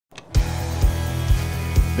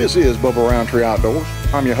This is Bubba Rountree Outdoors.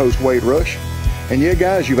 I'm your host, Wade Rush. And yeah,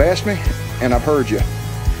 guys, you've asked me, and I've heard you.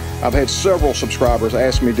 I've had several subscribers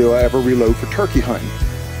ask me, do I ever reload for turkey hunting?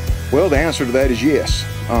 Well, the answer to that is yes.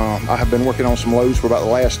 I have been working on some loads for about the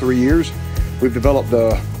last 3 years. We've developed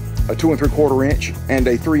a 2 3/4 inch and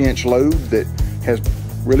a 3-inch load that has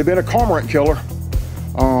really been a cormorant killer.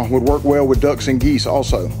 Would work well with ducks and geese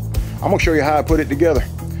also. I'm gonna show you how I put it together.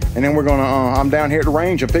 And then we're gonna, I'm down here at the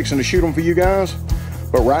range, I'm fixing to shoot them for you guys.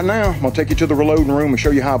 But right now, I'm gonna take you to the reloading room and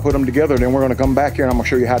show you how I put them together. Then we're gonna come back here and I'm gonna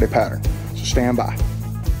show you how they pattern. So stand by.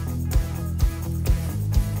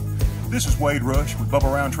 This is Wade Rush with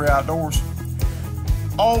Bubba Rountree Outdoors.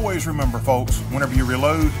 Always remember, folks, whenever you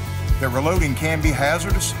reload, that reloading can be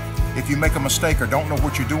hazardous if you make a mistake or don't know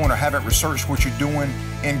what you're doing or haven't researched what you're doing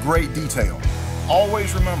in great detail.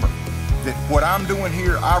 Always remember that what I'm doing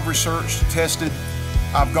here, I've researched, tested,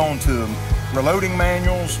 I've gone to reloading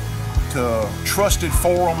manuals, to trusted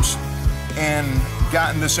forums, and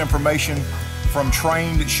gotten this information from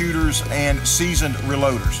trained shooters and seasoned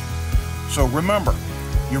reloaders. So remember,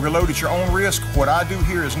 you reload at your own risk. What I do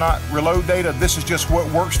here is not reload data. This is just what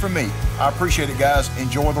works for me. I appreciate it, guys.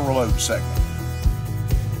 Enjoy the reload segment.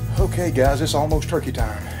 Okay, guys, it's almost turkey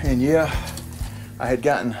time. And yeah, I had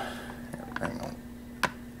gotten, hang on,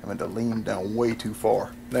 having to lean down way too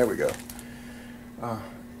far. There we go. A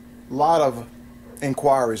lot of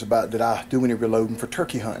inquiries about did I do any reloading for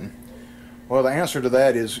turkey hunting. Well, the answer to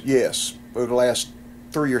that is yes. Over the last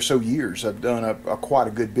 3 or so years, I've done quite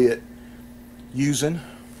a good bit using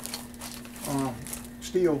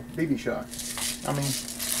steel BB shot. I mean,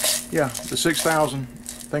 yeah, the 6,000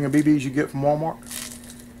 thing of BBs you get from Walmart.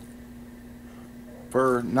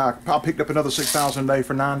 Now, I picked up another 6,000 a day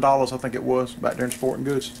for $9, I think it was, back there in Sporting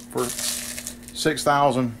Goods, for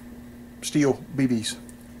 6,000 steel BBs.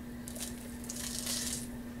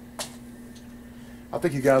 I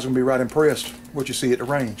think you guys are going to be right impressed what you see at the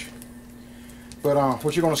range. But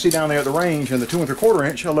what you're going to see down there at the range in the 2 3/4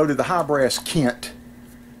 inch, I loaded the high brass Kent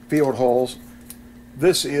field hulls.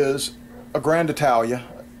 This is a Grand Italia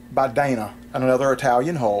by Dana, and another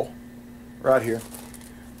Italian hull right here.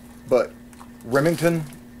 But Remington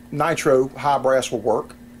Nitro high brass will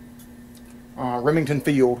work. Remington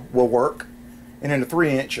Field will work. And in the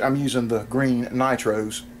 3-inch, I'm using the green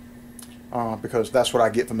Nitros because that's what I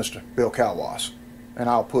get from Mr. Bill Kalwas. And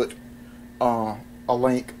I'll put a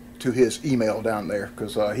link to his email down there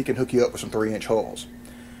because he can hook you up with some 3-inch hulls.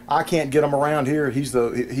 I can't get them around here. He's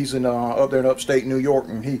in up there in upstate New York,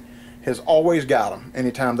 and he has always got them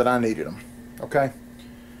anytime that I needed them. Okay.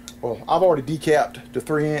 Well, I've already decapped the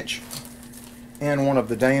 3-inch and one of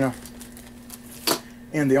the Dana.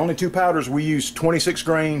 And the only two powders we use 26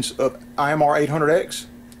 grains of IMR 800X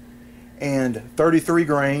and 33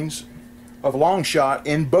 grains of long shot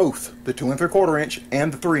in both the 2 3/4 inch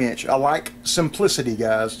and the 3-inch. I like simplicity,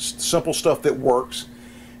 guys. It's simple stuff that works.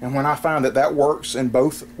 And when I find that that works in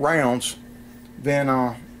both rounds, then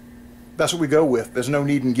that's what we go with. There's no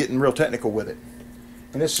need in getting real technical with it.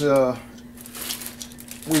 And it's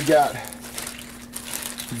we got,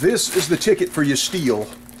 this is the ticket for your steel.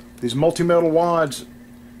 These multi-metal wads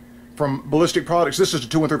from Ballistic Products. This is the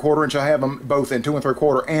 2 3/4 inch. I have them both in 2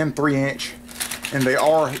 3/4 and 3-inch. And they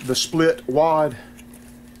are the split wad.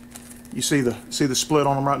 You see the split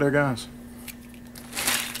on them right there, guys.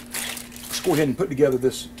 Let's go ahead and put together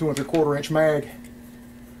this 2 3/4 inch mag.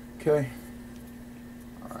 Okay.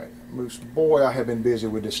 All right, Moose. Boy, I have been busy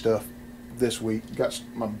with this stuff this week. Got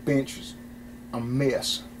my bench is a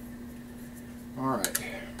mess. All right.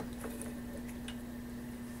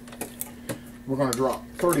 We're going to drop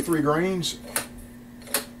 33 grains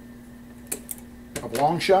of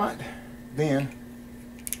long shot. Then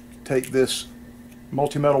take this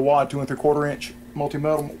multi-metal wad, 2 3/4 inch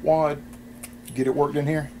multi-metal wad, get it worked in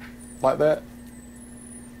here like that.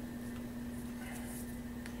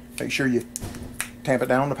 Make sure you tamp it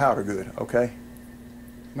down to powder good. Okay.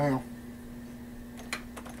 Now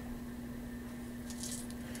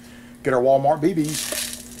get our Walmart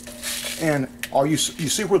BBs, and all you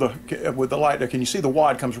see where with the light there, can you see the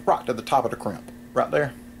wad comes right to the top of the crimp right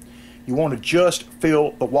there? You want to just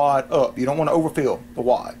fill the wad up. You don't want to overfill the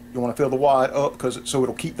wad. You want to fill the wad up so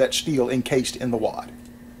it'll keep that steel encased in the wad.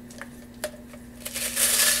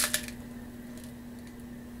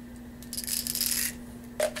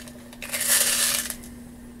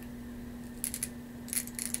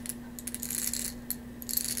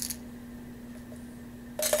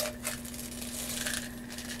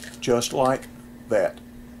 Just like that.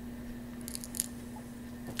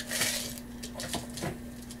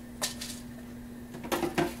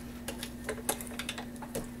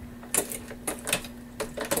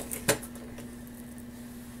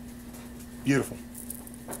 Beautiful.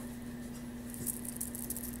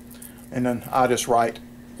 And then I just write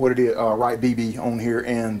what it is, write BB on here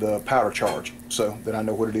and the powder charge, so that I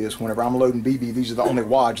know what it is. Whenever I'm loading BB, these are the only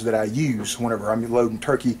wads that I use whenever I'm loading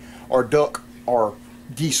turkey or duck or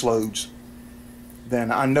geese loads.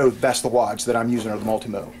 Then I know that's the wads that I'm using, are the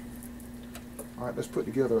multi-metal. All right, let's put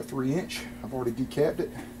together a 3-inch. I've already decapped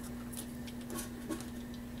it.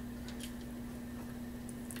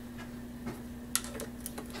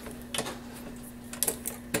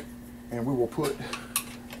 And we will put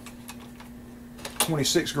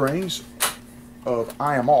 26 grains of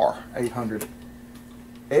IMR 800X,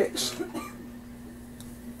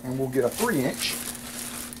 and we'll get a 3-inch.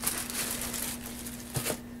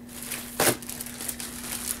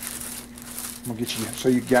 I'm gonna get you so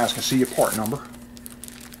you guys can see your part number.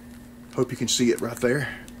 Hope you can see it right there.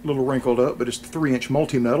 A little wrinkled up, but it's the 3-inch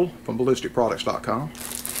multi-metal from ballisticproducts.com.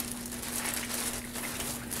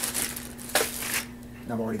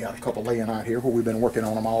 I've already got a couple laying out here where we've been working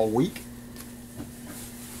on them all week.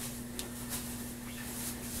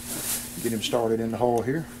 Get him started in the hole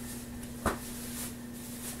here.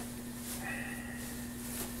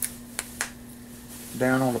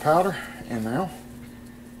 Down on the powder, and now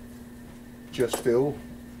just fill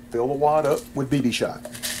the wad up with BB shot.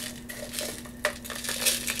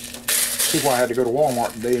 See why I had to go to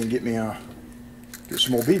Walmart today and get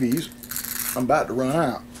some more BBs. I'm about to run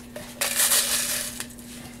out.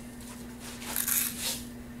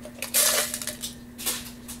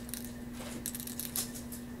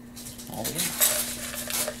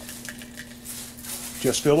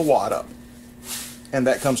 Just fill the wad up, and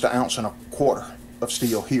that comes to 1.25 ounces of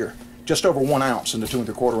steel here. Just over 1 ounce in the 2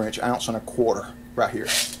 3/4 inch, 1.25 ounces right here,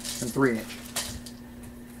 and 3-inch.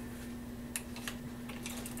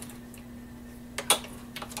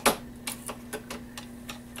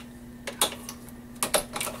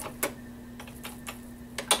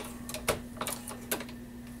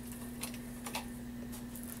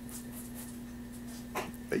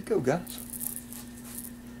 There you go, guys.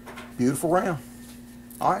 Beautiful round.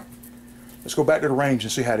 All right, let's go back to the range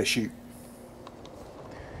and see how they shoot.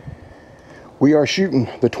 We are shooting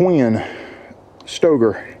the twin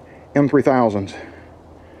Stoeger M3000s.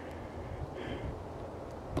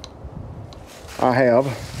 I have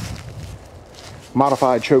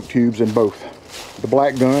modified choke tubes in both. The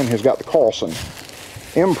black gun has got the Carlson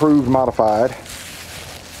improved modified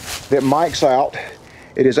that mics out.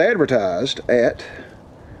 It is advertised at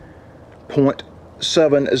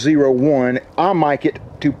 0.701. I mic it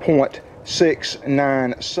to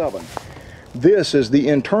 0.697. This is the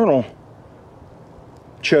internal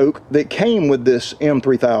choke that came with this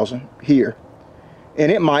M3000 here,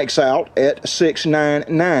 and it mics out at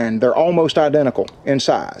 699. They're almost identical in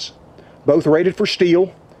size, both rated for steel,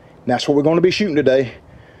 and that's what we're going to be shooting today.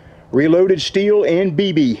 Reloaded steel and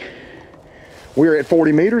BB. We're at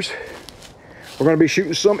 40 meters. We're going to be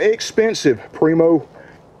shooting some expensive Primo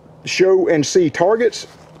show and see targets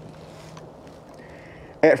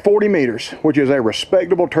at 40 meters, which is a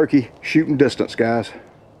respectable turkey shooting distance, guys.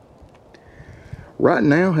 Right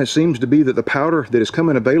now, it seems to be that the powder that is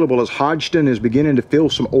coming available as Hodgdon is beginning to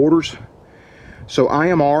fill some orders. So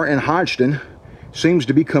IMR and Hodgdon seems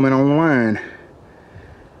to be coming online.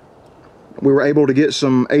 We were able to get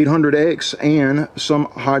some 800X and some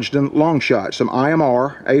Hodgdon long shot, some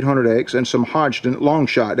IMR 800X and some Hodgdon long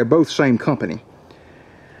shot. They're both same company.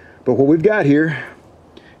 But what we've got here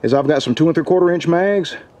is I've got some 2 3/4 inch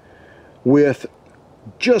mags with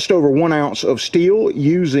just over 1 ounce of steel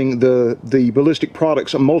using the Ballistic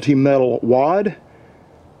Products multi-metal wad,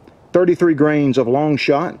 33 grains of long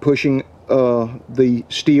shot, pushing the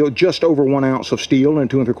steel just over 1 ounce of steel in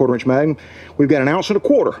 2 3/4 inch mag. We've got 1.25 ounces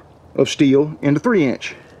of steel in the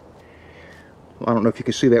 3-inch. I don't know if you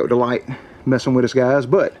can see that with the light messing with us, guys,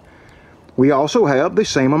 but we also have the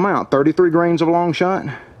same amount, 33 grains of long shot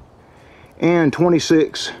and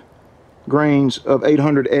 26 grains of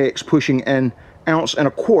 800X, pushing 1.25 ounces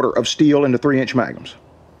of steel into 3-inch magnums.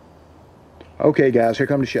 Okay, guys, here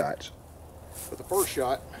come the shots. For the first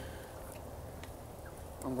shot,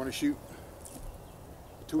 I'm going to shoot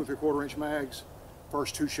the 2 3/4 inch mags.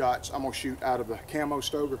 First 2 shots, I'm going to shoot out of the camo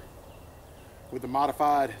Stoeger with the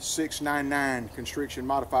modified 699 constriction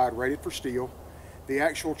modified, rated for steel. The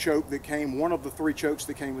actual choke that came, one of the 3 chokes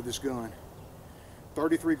that came with this gun.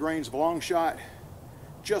 33 grains of long shot,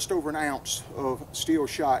 just over 1 ounce of steel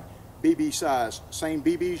shot, BB size. Same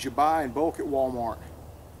BBs you buy in bulk at Walmart.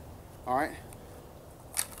 All right.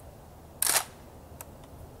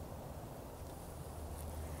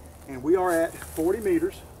 And we are at 40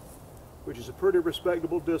 meters, which is a pretty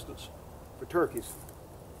respectable distance for turkeys.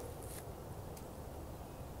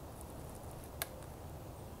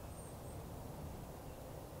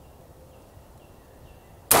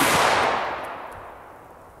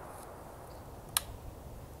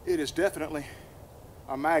 It is definitely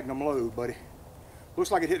a Magnum load, buddy.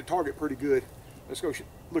 Looks like it hit the target pretty good. Let's go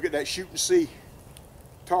look at that shoot and see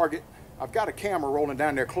target. I've got a camera rolling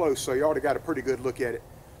down there close, so you already got a pretty good look at it.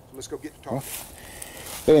 So let's go get the target. Well,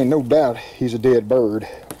 there ain't no doubt he's a dead bird.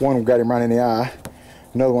 One got him right in the eye,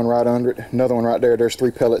 another one right under it, another one right there. There's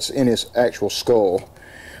 3 pellets in his actual skull.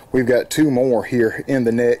 We've got 2 more here in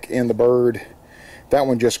the neck, in the bird. That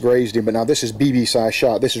one just grazed him, but now this is BB size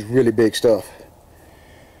shot. This is really big stuff.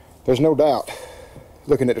 There's no doubt,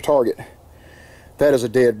 looking at the target, that is a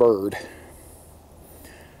dead bird.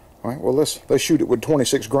 All right, well, let's shoot it with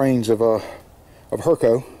 26 grains of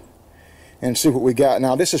Herco and see what we got.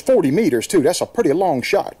 Now, this is 40 meters, too. That's a pretty long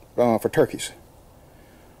shot for turkeys.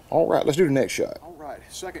 All right, let's do the next shot. All right,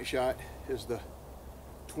 second shot is the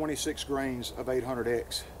 26 grains of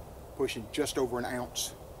 800X, pushing just over an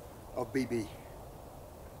ounce of BB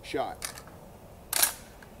shot.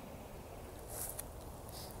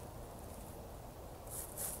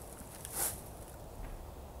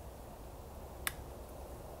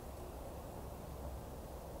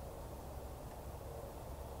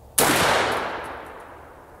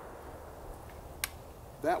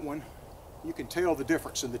 That one, you can tell the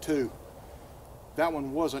difference in the two. That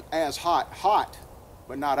one wasn't as hot,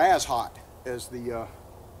 but not as hot as the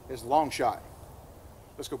long shot.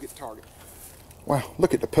 Let's go get the target. Wow,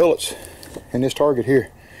 look at the pellets in this target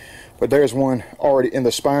here. But there's one already in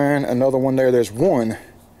the spine, another one there. There's 1,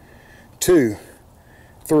 2,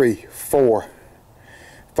 3, 4,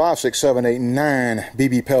 5, 6, 7, 8, 9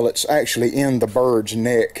 BB pellets actually in the bird's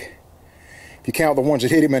neck. If you count the ones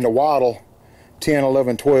that hit him in the wattle, 10,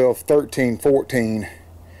 11, 12, 13, 14,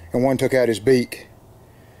 and one took out his beak.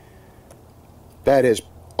 That is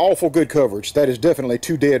awful good coverage. That is definitely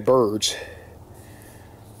 2 dead birds.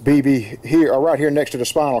 BB here, or right here next to the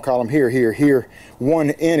spinal column, here. One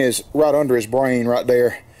in his, right under his brain right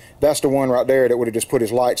there. That's the one right there that would have just put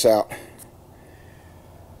his lights out.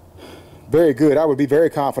 Very good. I would be very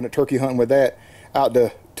confident turkey hunting with that out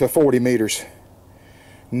to 40 meters.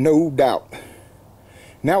 No doubt.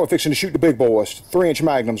 Now we're fixing to shoot the big boys. 3-inch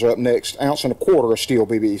magnums are up next. 1.25 ounce of steel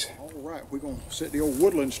BBs. All right, we're going to set the old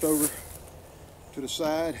woodland stover to the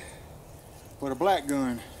side for the black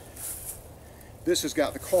gun. This has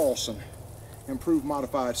got the Carlson improved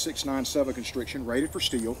modified 697 constriction, rated for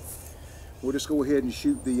steel. We'll just go ahead and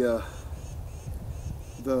shoot the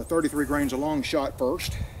 33 grains of long shot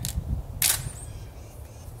first.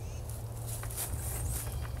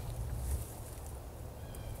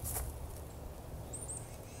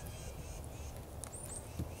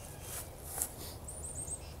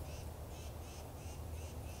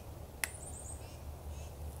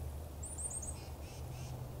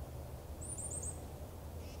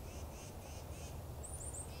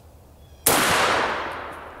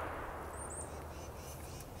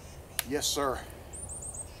 Yes, sir.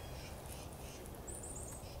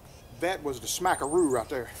 That was the smackaroo right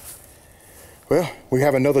there. Well, we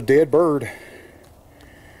have another dead bird.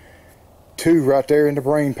 2 right there in the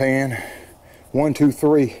brain pan. 1, 2,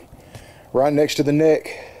 3. Right next to the neck.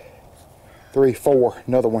 3, 4.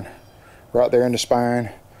 Another one right there in the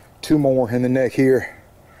spine. 2 more in the neck here.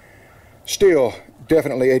 Still,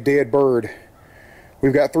 definitely a dead bird.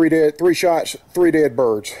 We've got 3 shots, 3 dead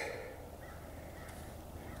birds.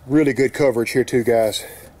 Really good coverage here too, guys.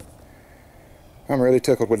 I'm really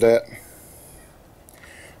tickled with that.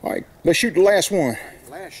 All right, let's shoot the last one.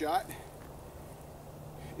 Last shot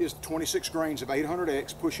is 26 grains of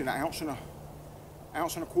 800X, pushing an ounce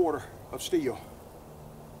and a quarter of steel.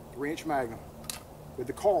 3-inch magnum with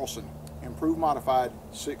the Carlson improved modified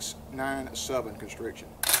 697 constriction.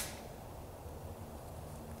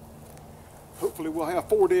 Hopefully we'll have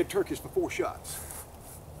 4 dead turkeys for 4 shots.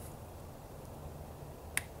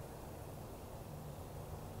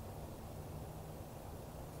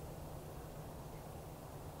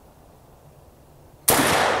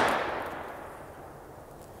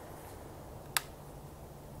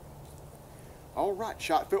 All right,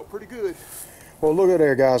 shot felt pretty good. Well, look at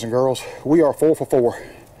there, guys and girls. We are 4 for 4.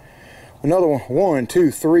 Another one, 1, 2,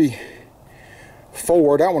 3,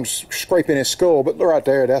 4. That one's scraping his skull, but look right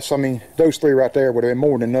there. That's, I mean, those 3 right there would have been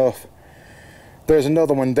more than enough. There's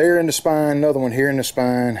another one there in the spine, another one here in the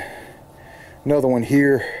spine, another one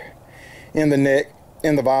here in the neck,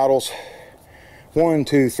 in the vitals. 1,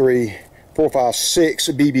 2, 3, 4, 5, 6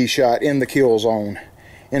 BB shot in the kill zone,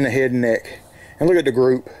 in the head and neck. And look at the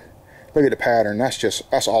group. Look at the pattern.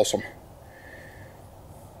 That's awesome.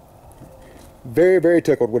 Very, very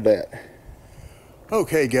tickled with that.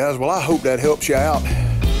 Okay, guys. Well, I hope that helps you out.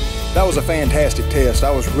 That was a fantastic test.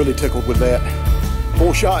 I was really tickled with that.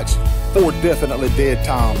 4 shots, 4 definitely dead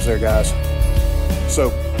toms there, guys. So,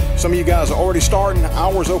 Some of you guys are already starting.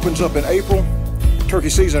 Ours opens up in April.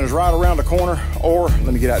 Turkey season is right around the corner, or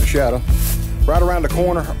let me get out of the shadow. Right around the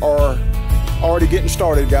corner, or already getting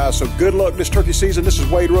started, guys. So good luck this turkey season. This is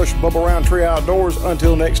Wade Rush, Bubba Rountree Outdoors.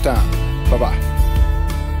 Until next time, bye-bye.